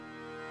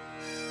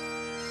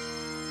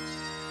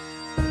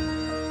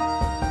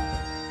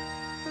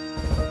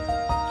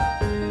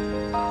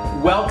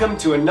Welcome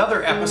to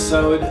another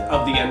episode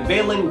of the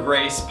Unveiling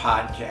Grace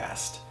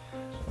podcast,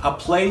 a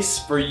place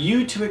for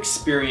you to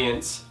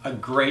experience a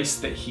grace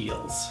that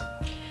heals.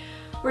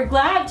 We're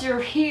glad you're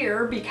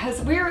here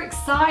because we're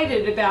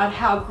excited about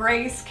how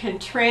grace can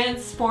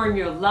transform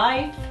your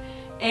life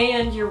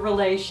and your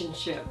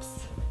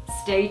relationships.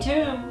 Stay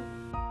tuned.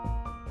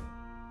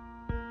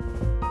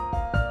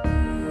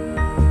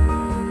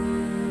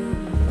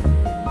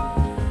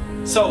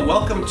 So,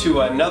 welcome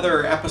to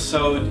another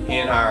episode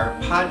in our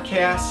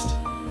podcast.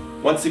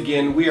 Once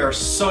again, we are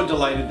so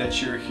delighted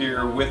that you're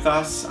here with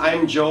us.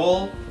 I'm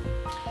Joel.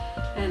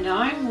 And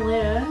I'm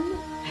Lynn.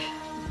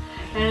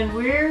 And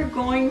we're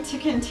going to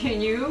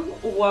continue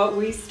what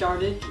we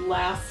started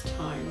last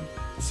time.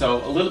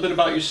 So, a little bit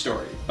about your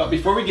story. But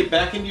before we get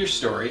back into your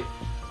story,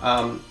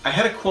 I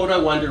had a quote I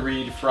wanted to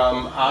read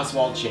from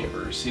Oswald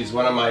Chambers. He's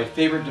one of my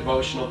favorite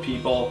devotional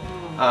people.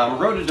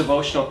 Wrote a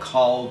devotional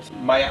called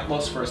My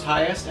Utmost for His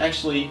Highest.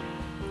 Actually,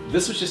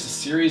 this was just a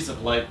series of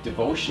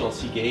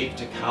devotionals he gave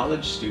to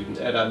college students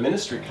at a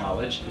ministry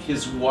college.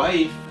 His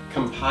wife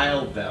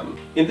compiled them.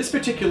 In this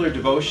particular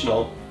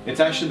devotional, it's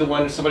actually the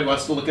one, if somebody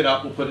wants to look it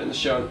up, we'll put it in the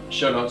show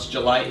notes,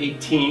 July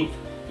 18th.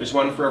 There's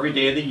one for every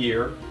day of the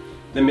year,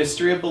 The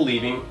Mystery of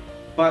Believing.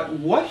 But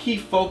what he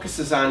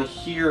focuses on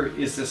here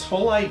is this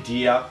whole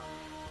idea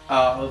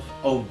of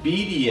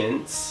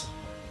obedience,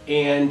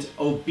 and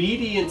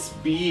obedience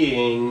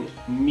being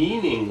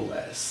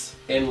meaningless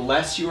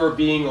unless you are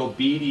being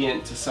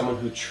obedient to someone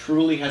who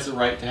truly has a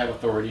right to have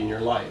authority in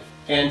your life.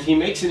 And he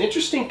makes an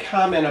interesting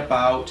comment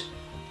about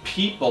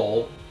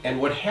people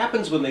and what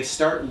happens when they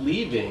start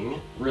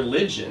leaving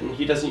religion.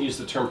 He doesn't use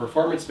the term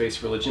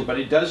performance-based religion, but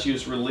he does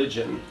use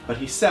religion. But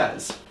he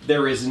says,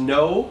 there is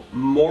no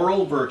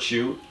moral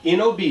virtue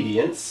in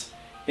obedience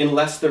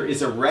unless there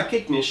is a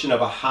recognition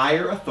of a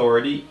higher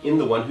authority in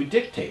the one who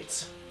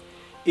dictates.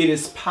 It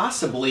is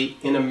possibly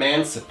an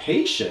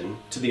emancipation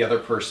to the other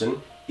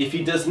person if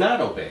he does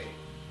not obey.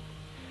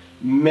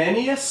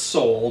 Many a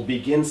soul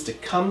begins to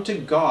come to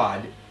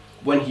God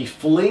when he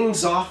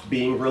flings off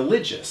being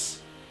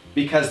religious,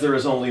 because there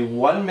is only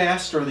one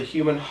master of the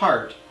human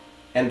heart,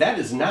 and that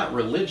is not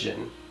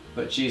religion,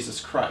 but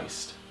Jesus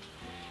Christ.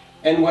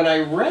 And when I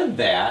read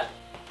that,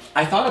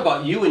 I thought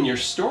about you and your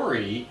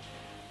story,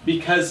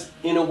 because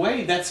in a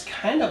way that's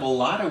kind of a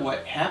lot of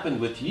what happened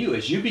with you.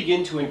 As you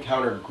begin to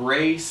encounter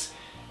grace,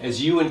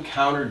 as you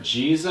encountered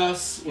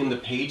Jesus in the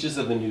pages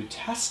of the New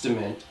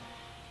Testament,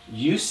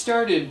 you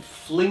started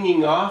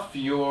flinging off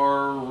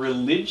your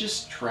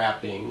religious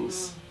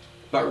trappings,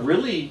 but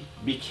really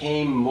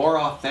became more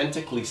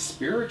authentically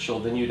spiritual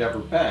than you'd ever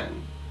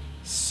been.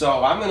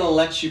 So I'm going to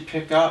let you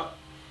pick up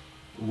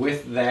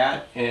with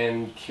that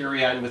and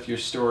carry on with your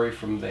story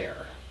from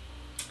there.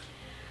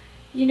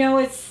 You know,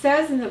 it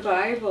says in the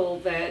Bible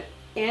that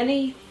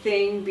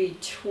anything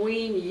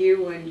between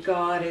you and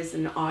God is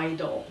an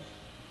idol,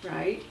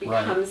 right?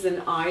 Becomes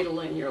an idol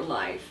in your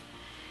life.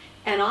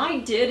 And I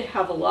did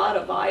have a lot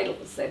of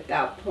idols at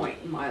that point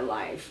in my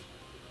life.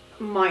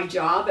 My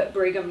job at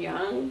Brigham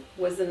Young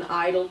was an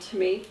idol to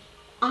me.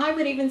 I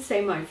would even say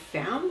my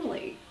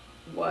family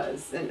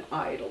was an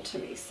idol to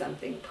me,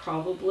 something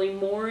probably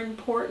more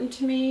important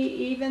to me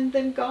even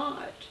than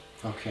God.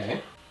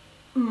 Okay.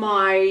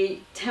 My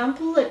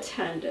temple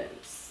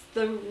attendance,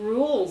 the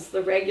rules,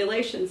 the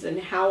regulations, and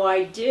how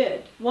I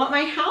did, what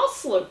my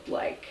house looked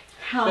like,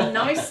 how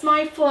nice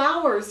my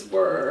flowers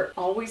were,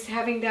 always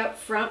having that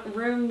front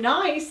room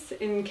nice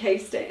in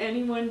case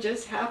anyone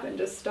just happened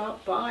to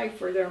stop by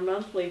for their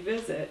monthly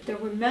visit. There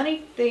were many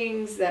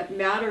things that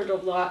mattered a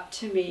lot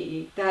to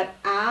me that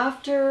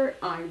after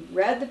I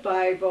read the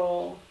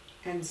Bible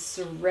and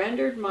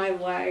surrendered my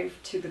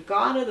life to the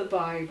God of the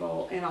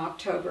Bible in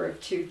October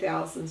of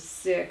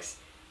 2006,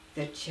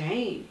 that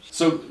changed.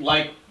 So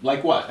like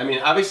what? I mean,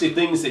 obviously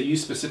things that you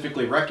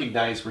specifically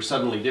recognized were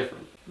suddenly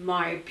different.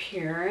 My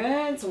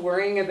appearance,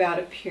 worrying about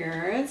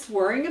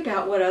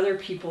what other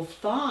people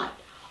thought.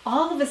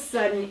 All of a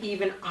sudden,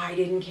 even I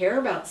didn't care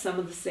about some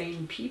of the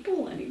same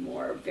people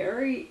anymore.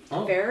 Very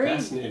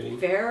fascinating.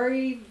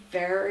 Very,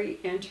 very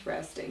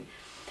interesting.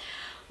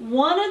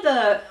 One of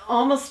the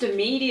almost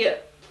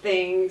immediate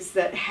things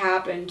that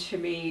happened to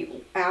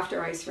me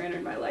after I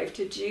surrendered my life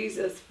to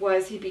Jesus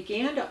was he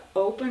began to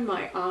open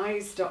my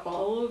eyes to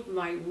all of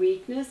my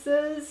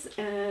weaknesses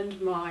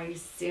and my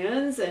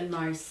sins and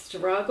my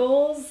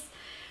struggles,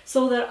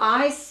 so that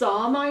I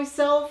saw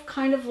myself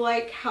kind of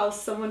like how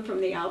someone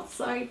from the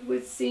outside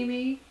would see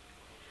me.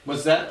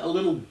 Was that a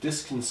little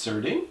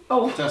disconcerting?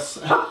 Oh, that's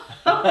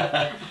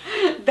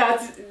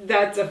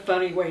a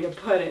funny way to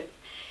put it.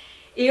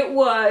 It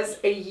was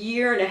a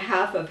year and a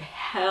half of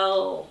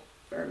hell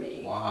for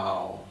me.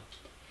 Wow.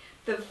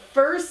 The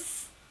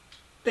first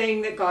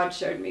thing that God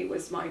showed me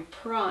was my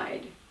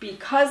pride,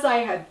 because I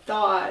had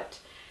thought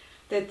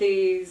that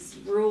these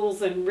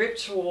rules and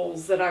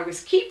rituals that I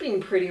was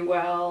keeping pretty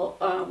well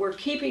were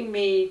keeping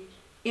me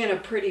in a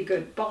pretty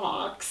good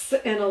box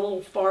and a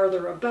little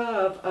farther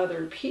above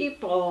other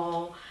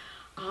people.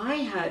 I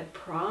had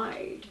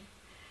pride.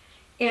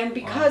 And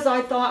because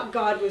I thought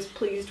God was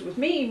pleased with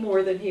me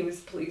more than he was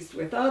pleased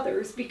with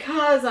others,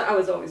 because I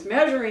was always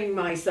measuring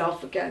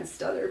myself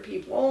against other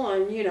people,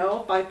 and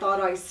if I thought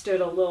I stood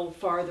a little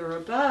farther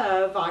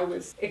above, I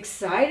was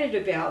excited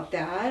about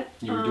that.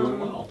 You were doing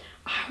well.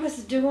 I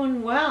was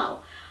doing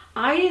well.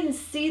 I didn't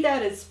see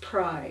that as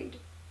pride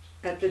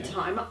at the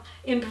time.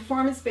 In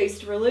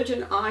performance-based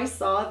religion, I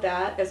saw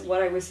that as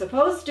what I was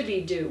supposed to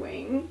be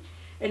doing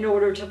in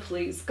order to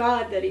please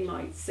God, that he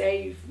might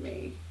save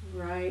me.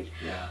 Right?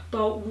 Yeah.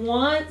 But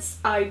once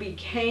I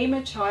became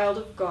a child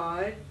of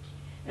God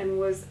and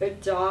was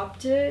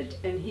adopted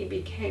and he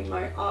became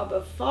my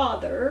Abba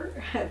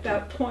Father, at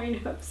that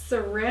point of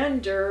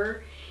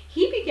surrender,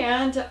 he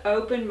began to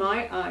open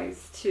my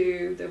eyes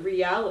to the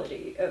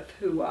reality of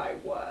who I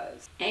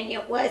was. And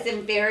it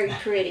wasn't very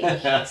pretty.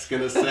 I was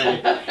going to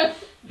say,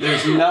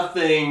 there's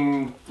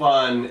nothing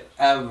fun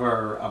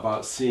ever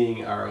about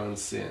seeing our own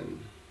sin.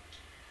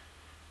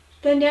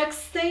 The next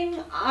thing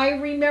I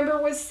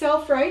remember was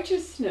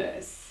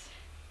self-righteousness.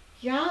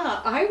 Yeah,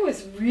 I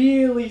was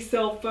really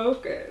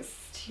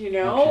self-focused,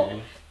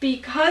 Okay.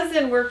 Because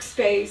in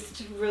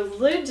works-based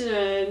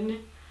religion,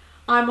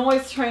 I'm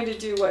always trying to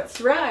do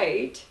what's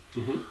right.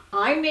 Mm-hmm.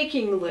 I'm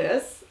making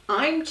lists.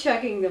 I'm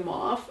checking them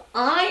off.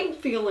 I'm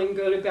feeling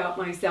good about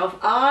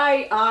myself.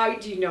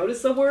 Do you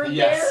notice a word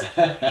there?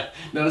 Yes.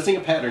 Noticing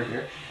a pattern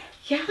here.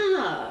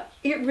 Yeah,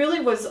 it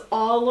really was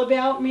all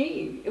about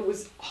me. It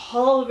was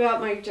all about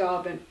my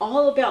job and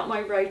all about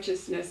my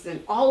righteousness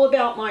and all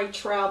about my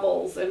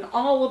travels and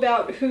all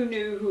about who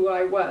knew who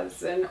I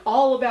was and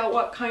all about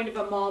what kind of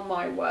a mom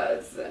I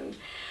was and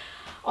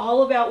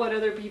all about what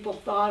other people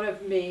thought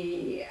of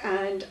me.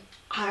 And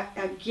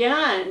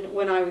again,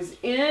 when I was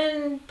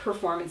in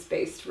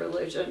performance-based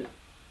religion,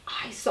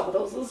 I saw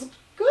those as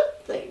good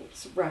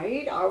things,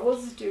 right? I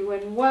was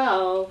doing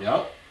well.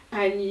 Yep.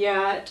 And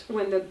yet,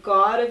 when the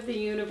God of the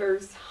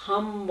universe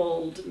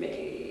humbled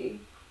me,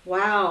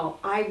 wow,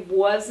 I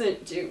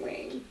wasn't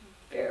doing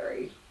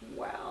very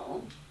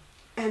well.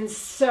 And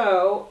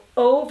so,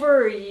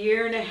 over a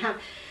year and a half,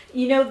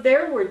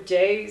 there were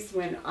days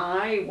when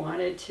I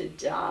wanted to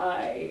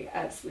die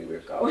as we were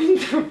going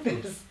through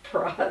this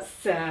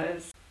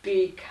process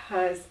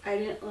because I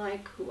didn't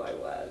like who I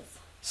was.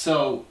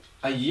 So,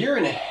 a year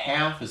and a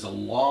half is a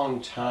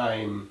long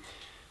time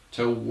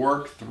to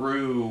work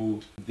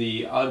through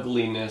the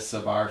ugliness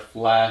of our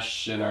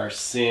flesh and our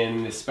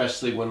sin,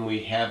 especially when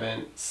we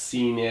haven't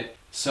seen it.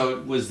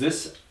 So was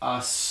this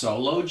a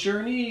solo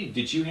journey?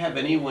 Did you have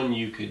anyone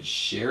you could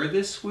share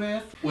this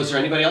with? Was there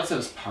anybody else that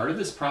was part of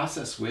this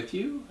process with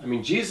you? I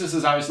mean, Jesus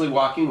is obviously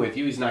walking with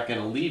you. He's not going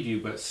to leave you,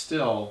 but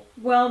still.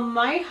 Well,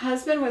 my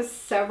husband was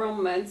several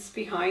months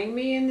behind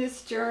me in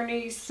this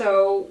journey.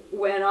 So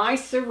when I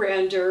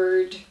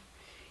surrendered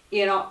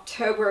in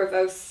October of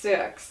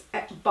 2006,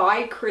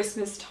 by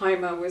Christmas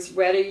time, I was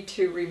ready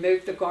to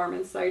remove the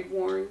garments I'd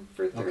worn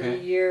for 30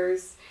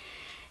 years.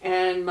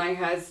 And my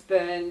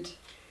husband,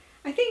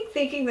 I think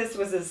thinking this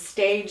was a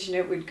stage and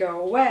it would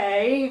go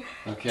away,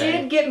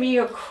 did get me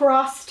a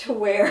cross to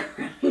wear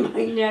on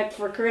my neck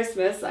for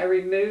Christmas. I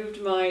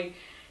removed my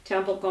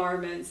temple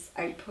garments.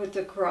 I put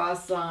the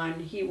cross on.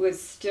 He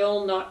was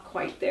still not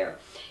quite there.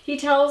 He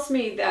tells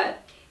me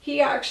that he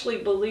actually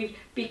believed,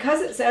 because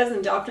it says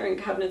in Doctrine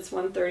and Covenants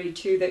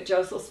 132 that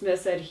Joseph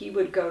Smith said he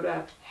would go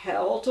to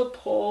hell to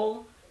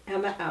pull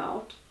Emma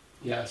out.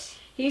 Yes.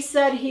 He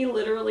said he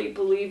literally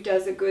believed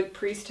as a good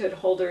priesthood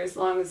holder, as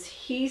long as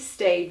he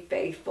stayed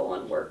faithful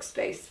and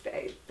works-based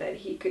faith, that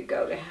he could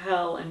go to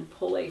hell and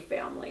pull a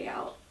family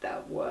out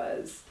that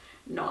was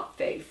not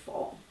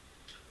faithful.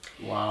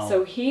 Wow.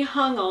 So he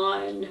hung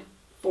on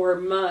for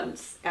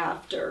months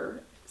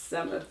after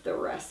some of the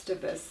rest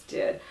of us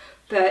did.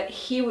 But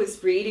he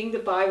was reading the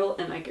Bible,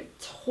 and I could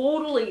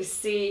totally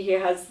see he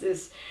has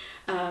this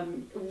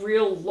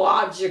real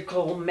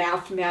logical,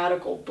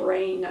 mathematical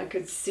brain. I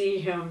could see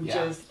him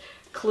just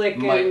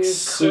clicking, Mike's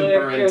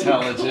super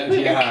intelligent,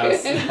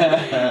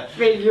 yes.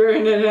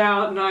 figuring it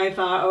out. And I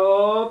thought,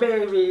 oh,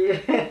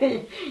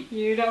 baby,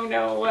 you don't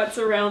know what's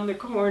around the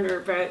corner,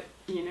 but,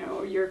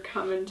 you're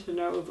coming to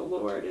know the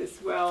Lord as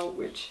well,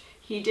 which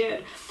he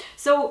did.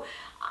 So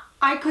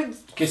I could...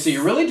 Okay, so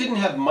you really didn't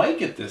have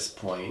Mike at this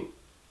point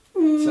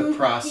to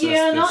process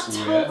yeah, this not with.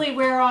 totally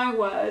where I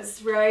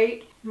was,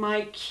 right?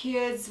 My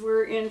kids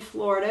were in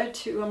Florida.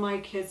 2 of my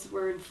kids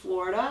were in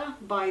Florida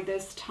by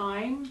this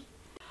time.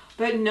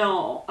 But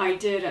no, I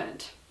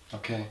didn't.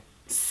 Okay.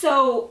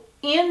 So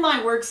in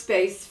my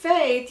works-based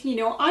faith,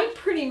 I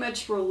pretty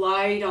much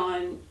relied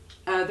on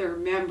other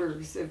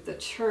members of the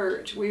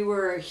church. We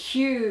were a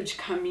huge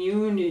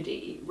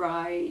community,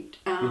 right?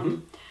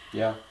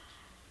 Yeah.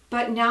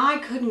 But now I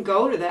couldn't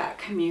go to that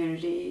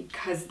community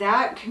because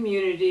that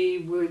community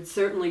would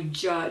certainly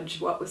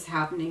judge what was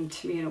happening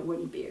to me, and it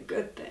wouldn't be a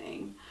good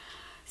thing.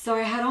 So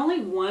I had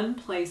only one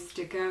place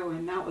to go,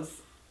 and that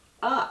was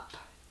up.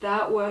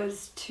 That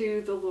was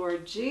to the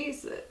Lord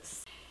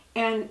Jesus.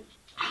 And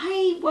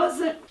I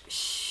wasn't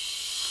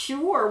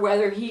sure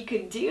whether he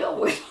could deal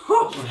with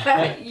all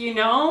that,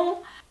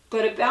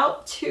 But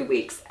about 2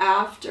 weeks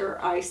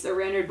after I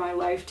surrendered my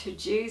life to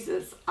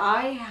Jesus,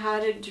 I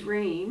had a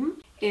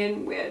dream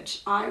in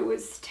which I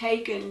was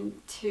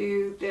taken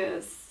to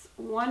this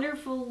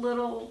wonderful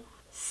little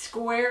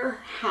square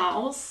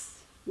house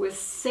with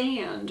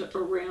sand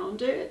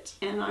around it,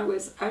 and I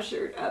was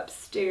ushered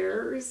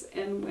upstairs.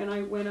 And when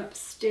I went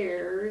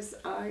upstairs,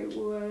 I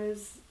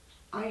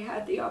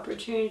had the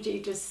opportunity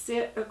to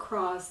sit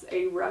across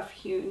a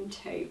rough-hewn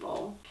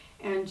table,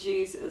 and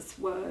Jesus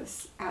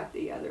was at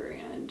the other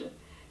end,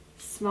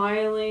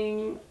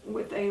 smiling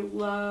with a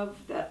love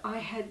that I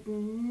had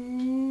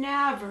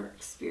never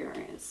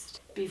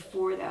experienced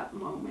before that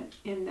moment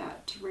in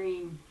that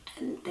dream.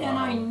 And then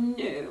I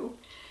knew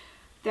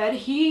that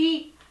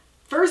he,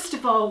 first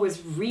of all,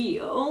 was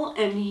real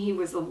and he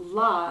was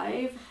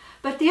alive.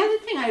 But the other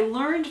thing I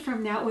learned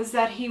from that was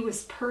that he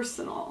was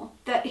personal.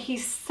 That he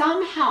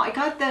somehow, I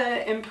got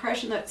the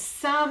impression that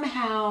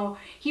somehow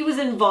he was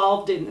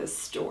involved in this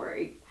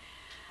story.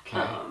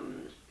 Okay.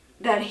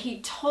 That he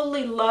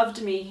totally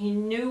loved me. He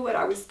knew what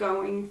I was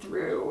going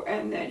through,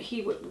 and that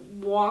he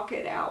would walk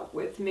it out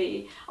with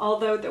me.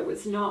 Although there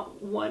was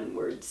not one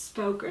word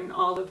spoken,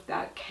 all of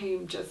that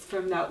came just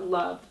from that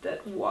love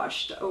that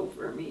washed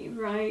over me,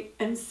 right?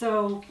 And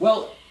so...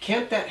 Well,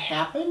 can't that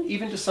happen,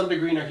 even to some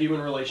degree in our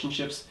human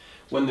relationships,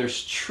 when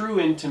there's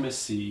true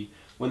intimacy,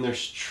 when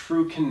there's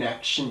true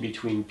connection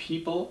between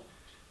people?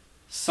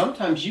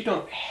 Sometimes you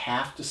don't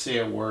have to say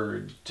a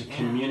word to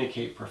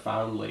communicate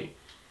profoundly.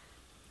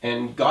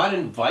 And God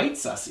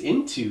invites us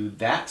into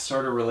that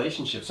sort of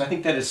relationship. So I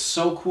think that is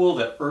so cool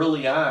that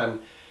early on,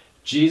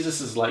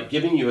 Jesus is like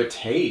giving you a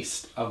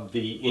taste of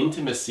the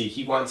intimacy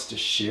he wants to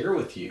share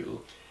with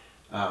you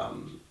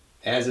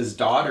as his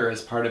daughter,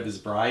 as part of his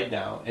bride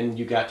now. And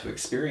you got to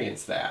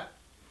experience that.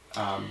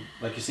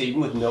 Like you say,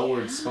 even with no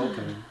words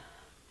spoken.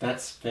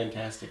 That's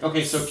fantastic.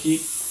 Okay, so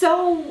Keith.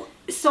 So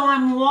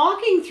I'm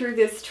walking through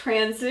this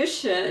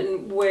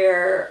transition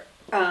where...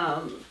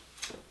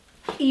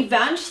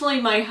 eventually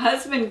my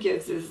husband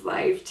gives his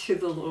life to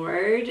the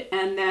Lord,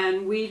 and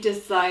then we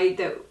decide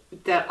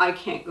that I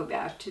can't go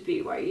back to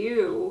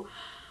BYU.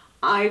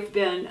 I've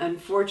been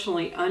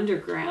unfortunately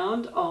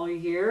underground all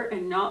year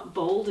and not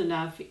bold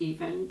enough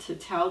even to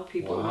tell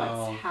people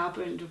what's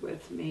happened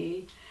with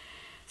me.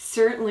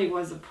 Certainly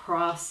was a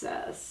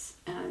process.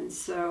 And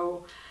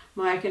so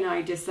Mike and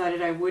I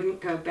decided I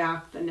wouldn't go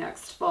back the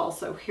next fall.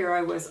 So here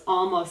I was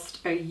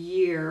almost a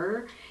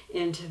year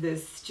into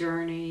this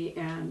journey,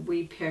 and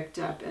we picked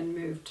up and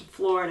moved to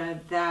Florida.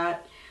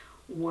 That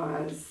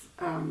was,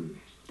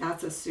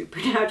 that's a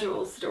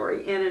supernatural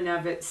story in and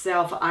of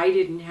itself. I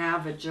didn't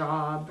have a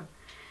job.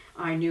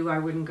 I knew I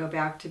wouldn't go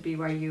back to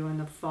BYU in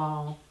the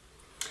fall.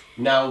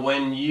 Now,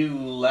 when you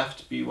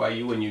left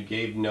BYU, when you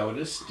gave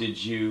notice,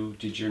 did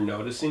your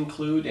notice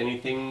include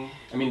anything?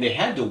 I mean, they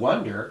had to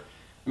wonder.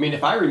 I mean,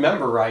 if I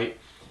remember right,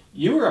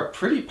 you were a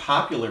pretty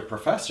popular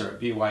professor at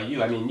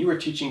BYU. I mean, you were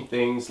teaching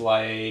things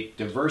like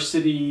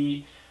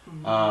diversity.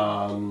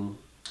 I'm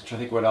trying to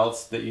think what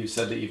else that you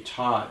said that you've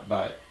taught,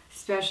 but...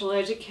 Special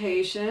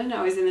education.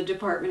 I was in the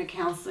Department of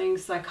Counseling,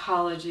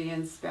 Psychology,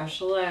 and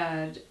Special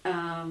Ed.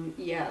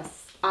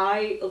 Yes,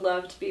 I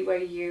loved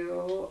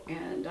BYU,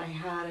 and I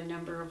had a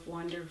number of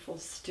wonderful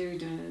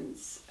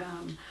students.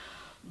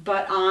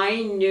 But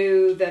I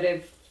knew that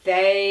if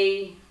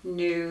they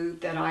knew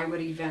that I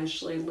would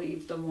eventually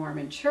leave the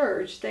Mormon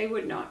Church, they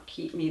would not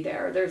keep me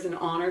there. There's an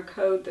honor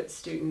code that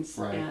students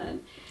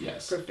and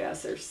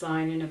professors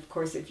sign, and of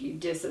course if you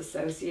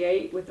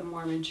disassociate with the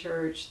Mormon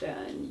Church,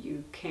 then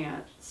you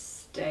can't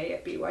stay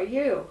at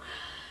BYU.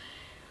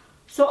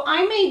 So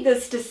I made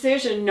this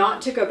decision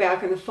not to go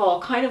back in the fall,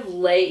 kind of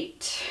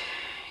late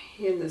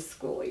in the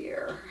school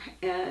year,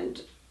 and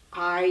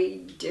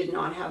I did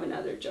not have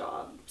another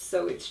job.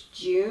 So it's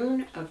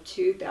June of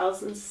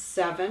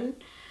 2007.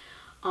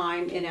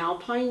 I'm in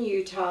Alpine,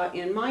 Utah,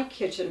 in my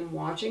kitchen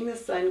watching the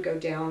sun go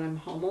down. I'm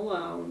home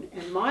alone,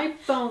 and my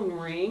phone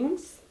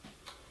rings,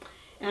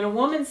 and a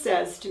woman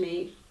says to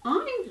me,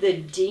 "I'm the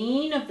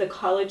Dean of the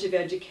College of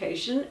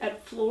Education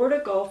at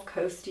Florida Gulf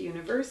Coast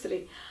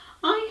University.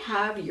 I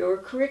have your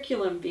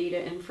curriculum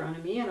vitae in front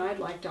of me, and I'd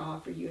like to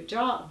offer you a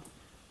job."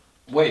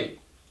 Wait.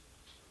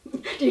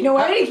 Do you know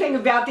anything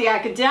about the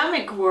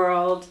academic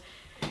world?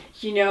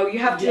 You know, you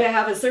have to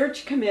have a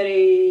search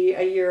committee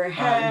a year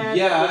ahead.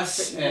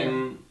 Yes,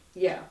 and...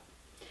 Yeah.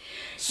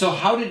 So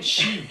how did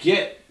she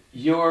get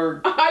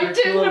your I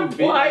didn't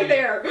apply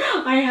there.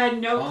 I had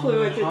no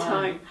clue at the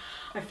time.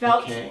 I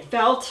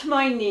fell to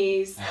my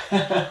knees,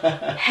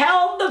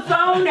 held the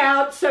phone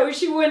out so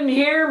she wouldn't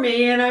hear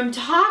me, and I'm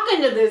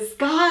talking to this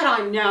God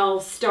I'm now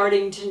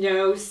starting to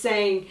know,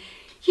 saying,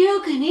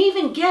 "You can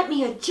even get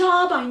me a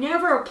job I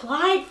never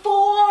applied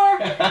for."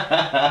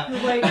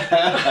 Like,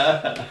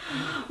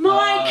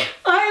 Mike,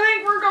 I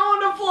think we're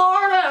going to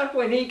Florida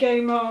when he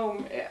came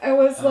home. It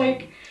was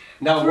like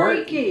now,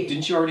 freaky.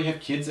 Didn't you already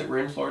have kids that were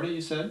in Florida, you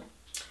said?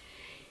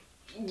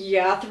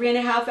 Yeah,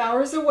 3.5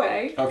 hours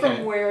away Okay.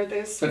 from where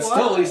this But was.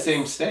 still the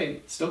same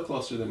state, still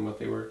closer than what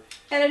they were.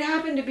 And it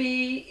happened to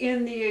be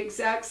in the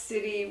exact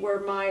city where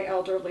my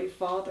elderly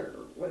father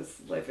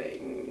was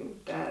living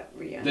that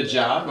we ended The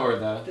job up. or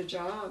the... The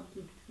job.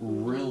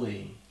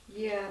 Really?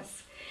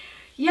 Yes.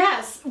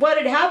 Yes, what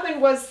had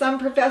happened was some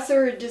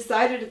professor had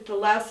decided at the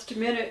last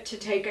minute to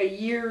take a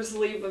year's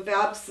leave of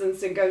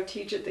absence and go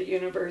teach at the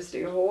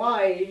University of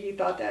Hawaii. He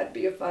thought that'd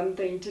be a fun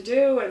thing to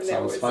do, and there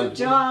Sounds was fun a to me.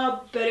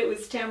 job, but it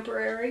was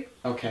temporary.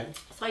 Okay.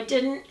 So I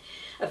didn't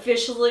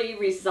officially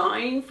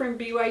resign from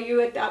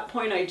BYU at that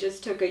point. I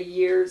just took a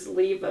year's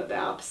leave of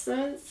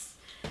absence.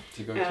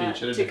 To go teach at a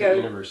to different go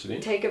university.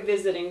 Take a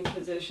visiting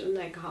position,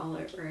 they call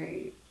it,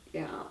 right?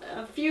 Yeah.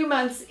 A few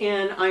months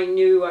in, I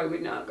knew I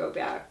would not go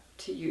back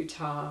to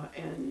Utah,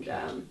 and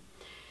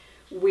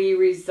we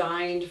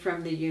resigned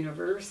from the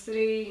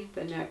university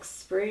the next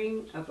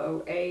spring of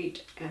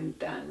 '08, and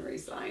then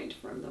resigned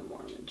from the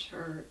Mormon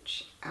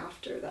Church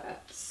after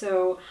that.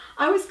 So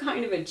I was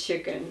kind of a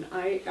chicken.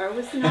 I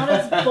was not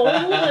as bold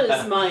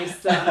as my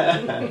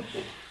son.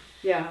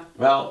 Yeah.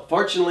 Well,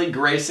 fortunately,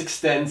 grace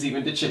extends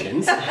even to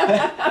chickens.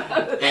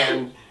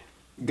 And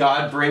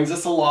God brings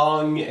us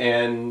along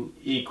and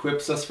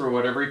equips us for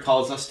whatever He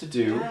calls us to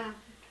do. Yeah.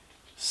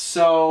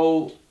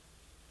 So,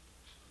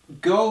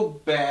 go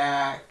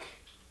back,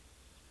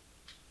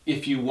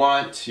 if you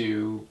want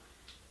to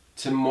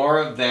more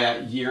of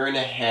that 1.5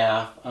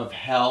 years of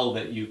hell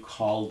that you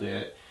called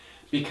it.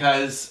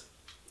 Because,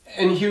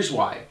 and here's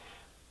why.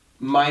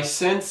 My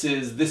sense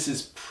is this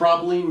is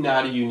probably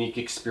not a unique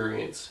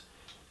experience.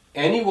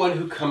 Anyone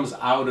who comes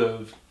out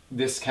of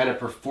this kind of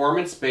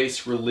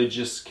performance-based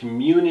religious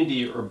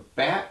community or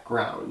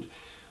background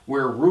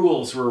where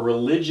rules, where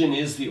religion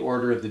is the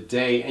order of the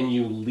day, and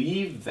you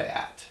leave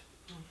that,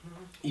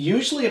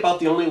 usually about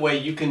the only way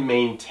you can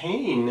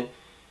maintain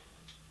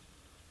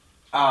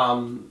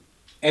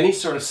any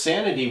sort of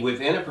sanity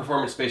within a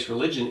performance-based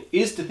religion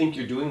is to think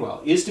you're doing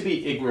well, is to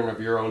be ignorant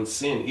of your own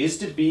sin, is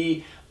to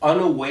be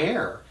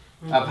unaware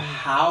of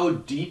how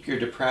deep your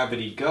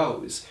depravity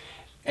goes.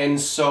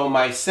 And so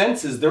my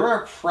sense is there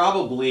are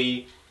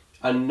probably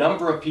a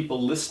number of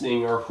people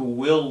listening or who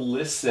will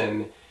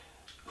listen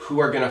who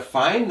are going to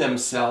find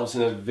themselves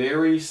in a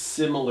very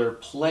similar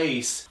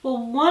place. Well,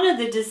 one of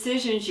the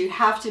decisions you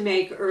have to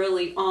make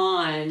early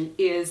on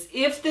is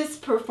if this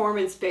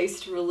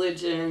performance-based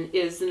religion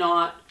is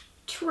not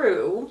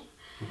true,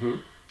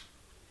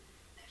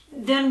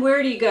 then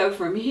where do you go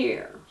from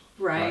here,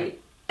 right?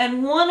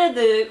 And one of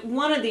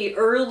the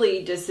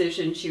early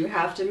decisions you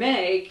have to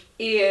make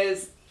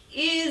is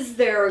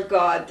there a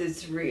God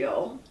that's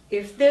real?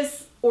 If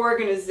this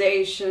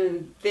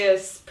organization,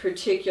 this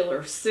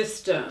particular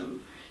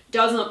system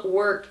doesn't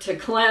work to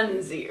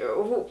cleanse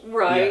you,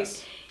 right?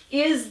 Yes.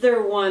 Is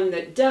there one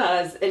that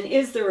does? And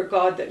is there a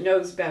God that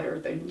knows better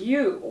than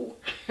you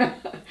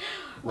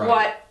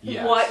what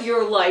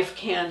your life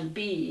can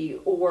be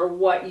or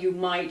what you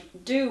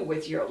might do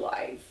with your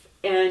life?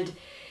 And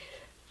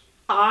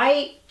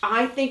I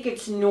think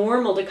it's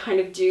normal to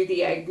kind of do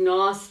the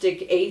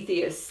agnostic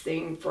atheist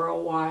thing for a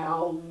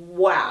while.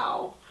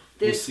 Wow,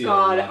 this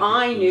God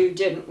I knew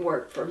didn't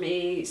work for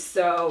me,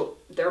 so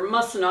there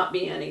must not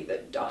be any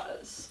that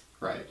does.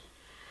 Right.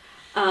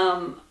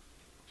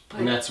 But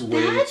and that's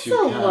way that's too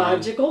a common.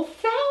 logical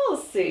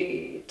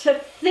fallacy to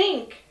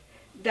think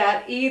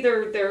that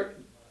either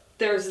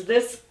there's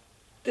this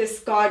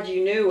God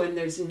you knew and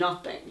there's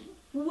nothing.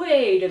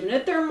 Wait a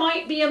minute, there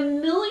might be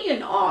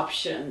 1,000,000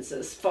 options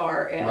as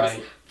far as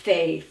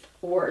faith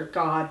or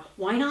God.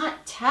 Why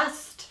not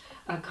test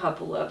a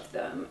couple of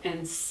them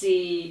and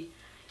see,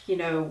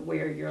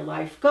 where your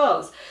life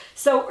goes?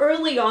 So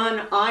early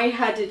on, I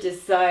had to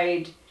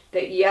decide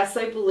that yes,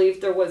 I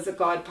believed there was a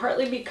God,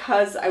 partly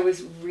because I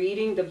was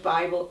reading the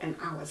Bible and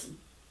I was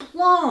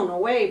blown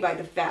away by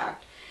the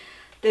fact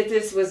that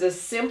this was a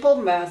simple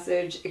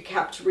message. It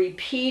kept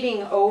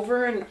repeating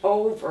over and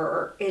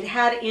over. It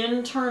had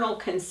internal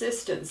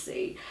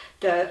consistency.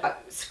 The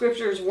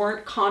scriptures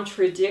weren't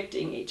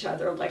contradicting each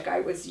other like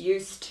I was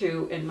used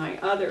to in my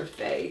other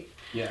faith.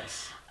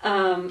 Yes.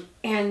 And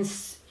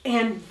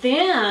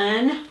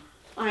then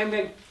I'm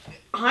a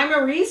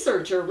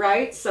researcher,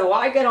 right? So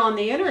I get on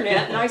the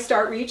internet and I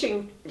start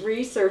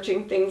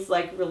researching things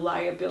like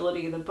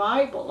reliability of the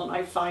Bible, and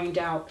I find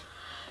out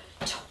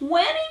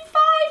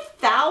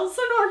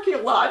 25,000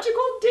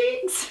 archaeological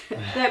digs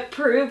that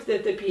prove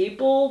that the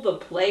people, the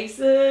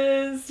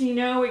places,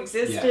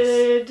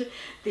 existed,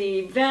 the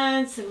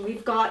events, and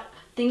we've got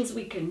things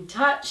we can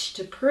touch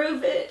to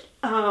prove it.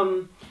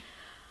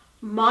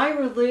 My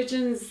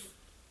religion's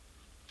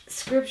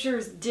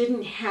scriptures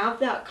didn't have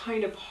that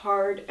kind of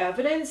hard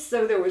evidence,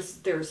 so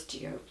there's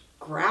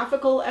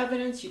geographical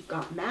evidence. You've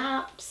got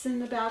maps in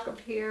the back of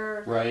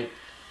here. Right.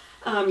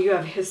 You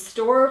have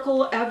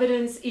historical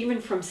evidence, even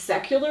from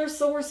secular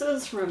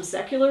sources, from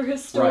secular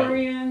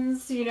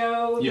historians,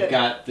 You've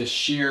got the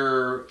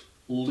sheer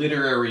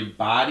literary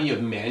body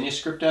of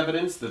manuscript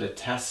evidence that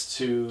attests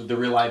to the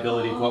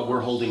reliability of what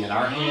we're holding in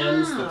our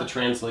hands, that the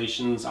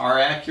translations are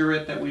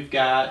accurate that we've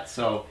got.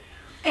 So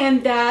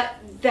And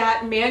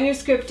that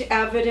manuscript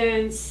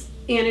evidence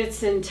in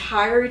its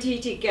entirety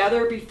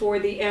together before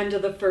the end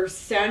of the 1st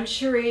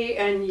century,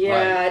 and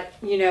yet,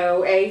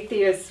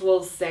 atheists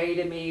will say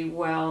to me,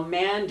 well,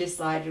 man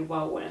decided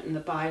what went in the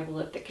Bible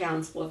at the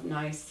Council of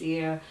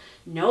Nicaea.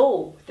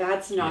 No,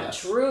 that's not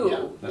true.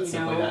 Yeah, that's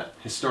simply not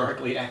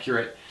historically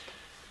accurate.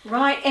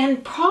 Right,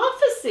 and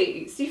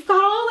prophecies. You've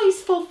got all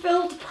these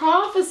fulfilled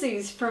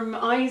prophecies from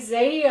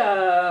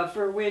Isaiah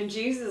for when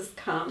Jesus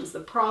comes, the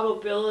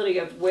probability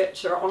of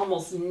which are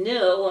almost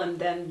nil, and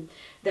then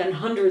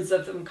hundreds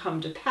of them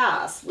come to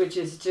pass, which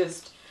is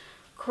just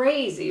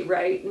crazy,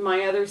 right?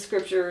 My other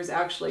scriptures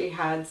actually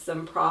had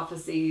some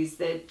prophecies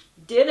that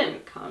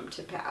didn't come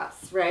to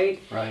pass,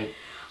 right? Right.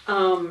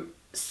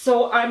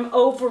 So I'm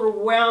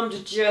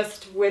overwhelmed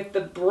just with the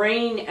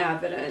brain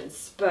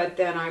evidence, but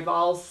then I've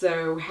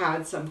also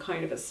had some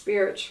kind of a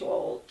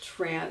spiritual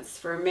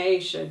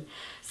transformation.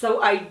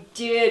 So I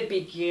did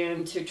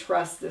begin to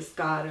trust this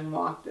God and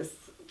walk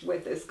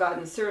with this God,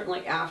 and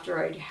certainly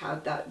after I'd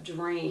had that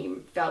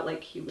dream, felt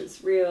like he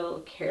was real,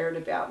 cared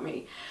about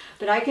me.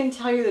 But I can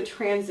tell you the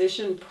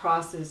transition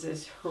process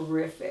is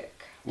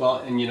horrific. Well,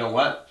 and you know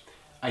what?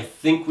 I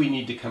think we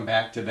need to come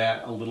back to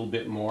that a little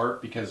bit more,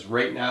 because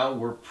right now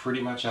we're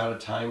pretty much out of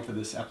time for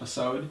this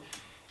episode.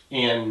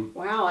 And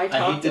wow, I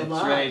talked a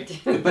lot.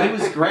 But it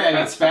was great. I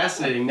mean, it's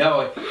fascinating.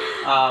 No,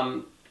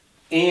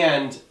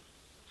 and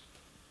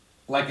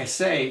like I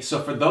say,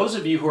 so for those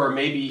of you who are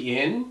maybe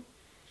in,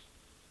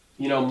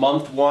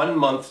 month 1,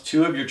 month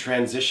 2 of your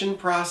transition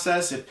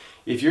process,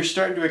 if you're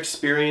starting to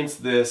experience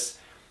this,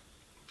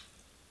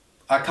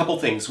 a couple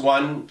things.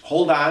 One,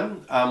 hold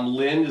on.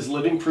 Lynn is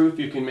living proof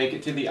you can make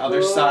it to the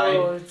other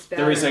side.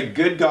 There is a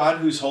good God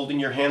who's holding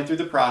your hand through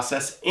the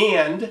process.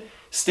 And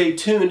stay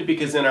tuned,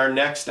 because in our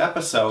next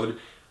episode,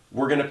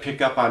 we're going to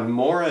pick up on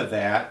more of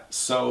that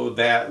so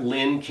that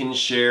Lynn can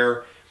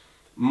share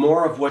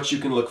more of what you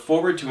can look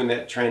forward to in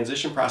that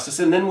transition process,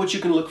 and then what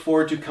you can look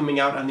forward to coming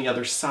out on the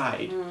other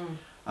side,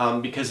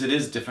 because it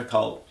is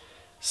difficult.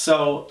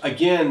 So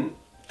again,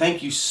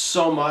 thank you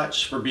so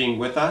much for being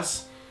with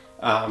us.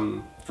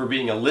 For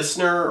being a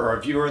listener or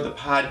a viewer of the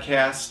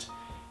podcast.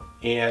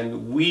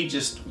 And we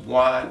just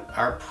want,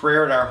 our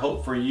prayer and our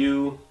hope for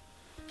you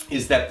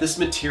is that this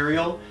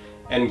material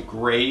and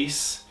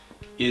grace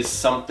is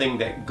something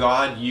that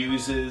God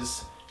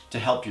uses to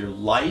help your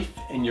life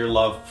and your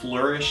love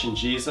flourish in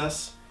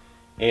Jesus.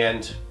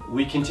 And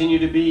we continue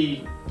to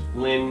be,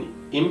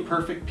 Lynn,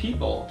 imperfect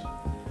people,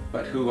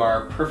 but who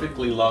are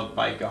perfectly loved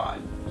by God.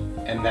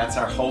 And that's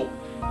our hope,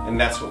 and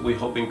that's what we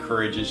hope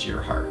encourages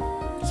your heart.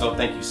 So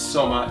thank you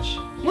so much.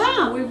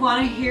 Yeah, we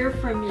want to hear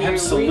from you.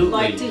 Absolutely. We'd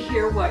like to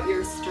hear what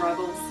your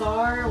struggles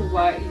are,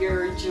 what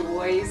your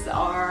joys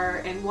are,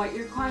 and what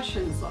your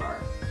questions are.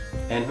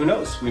 And who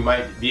knows, we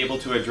might be able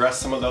to address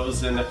some of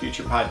those in a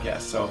future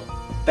podcast. So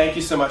thank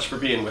you so much for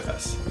being with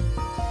us.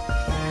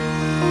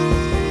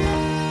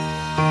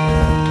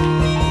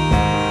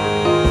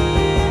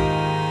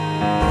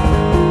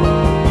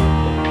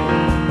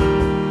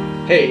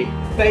 Hey,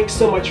 thanks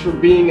so much for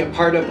being a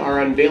part of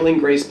our Unveiling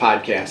Grace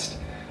podcast.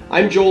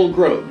 I'm Joel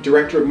Grote,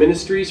 Director of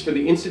Ministries for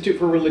the Institute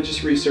for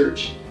Religious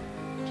Research.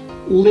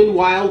 Lynn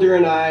Wilder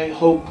and I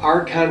hope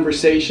our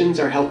conversations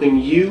are helping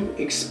you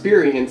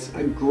experience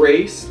a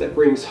grace that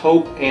brings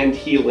hope and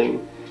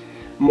healing.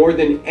 More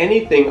than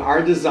anything,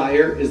 our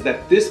desire is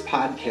that this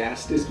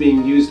podcast is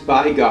being used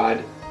by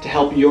God to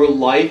help your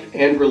life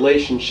and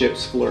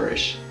relationships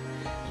flourish.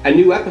 A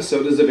new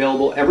episode is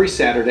available every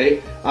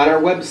Saturday on our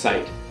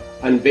website,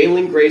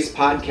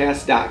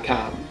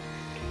 unveilinggracepodcast.com.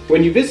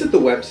 When you visit the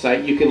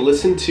website, you can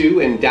listen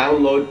to and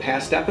download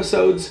past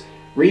episodes,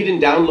 read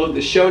and download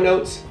the show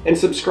notes, and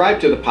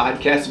subscribe to the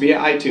podcast via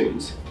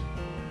iTunes.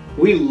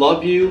 We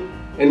love you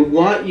and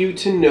want you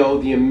to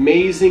know the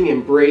amazing,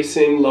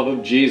 embracing love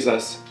of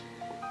Jesus.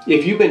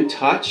 If you've been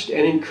touched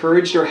and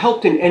encouraged or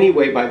helped in any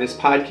way by this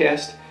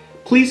podcast,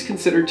 please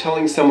consider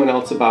telling someone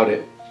else about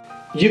it.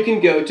 You can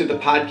go to the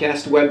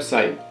podcast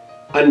website,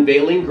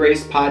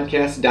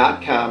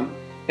 unveilinggracepodcast.com,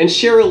 and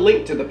share a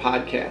link to the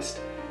podcast,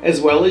 as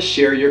well as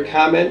share your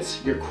comments,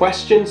 your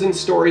questions, and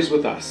stories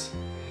with us.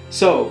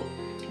 So,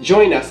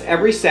 join us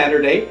every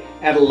Saturday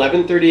at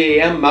 11:30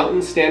 a.m.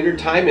 Mountain Standard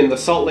Time in the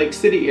Salt Lake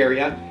City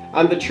area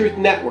on the Truth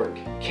Network,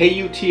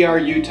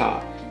 KUTR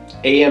Utah,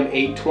 AM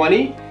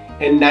 820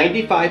 and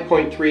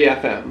 95.3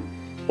 FM.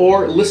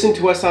 Or listen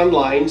to us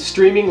online,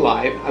 streaming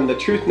live on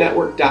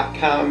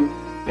thetruthnetwork.com,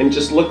 and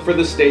just look for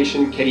the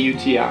station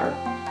KUTR.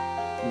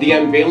 The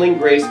Unveiling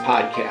Grace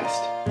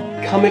Podcast.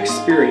 Come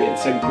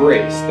experience a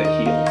grace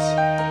that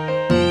heals.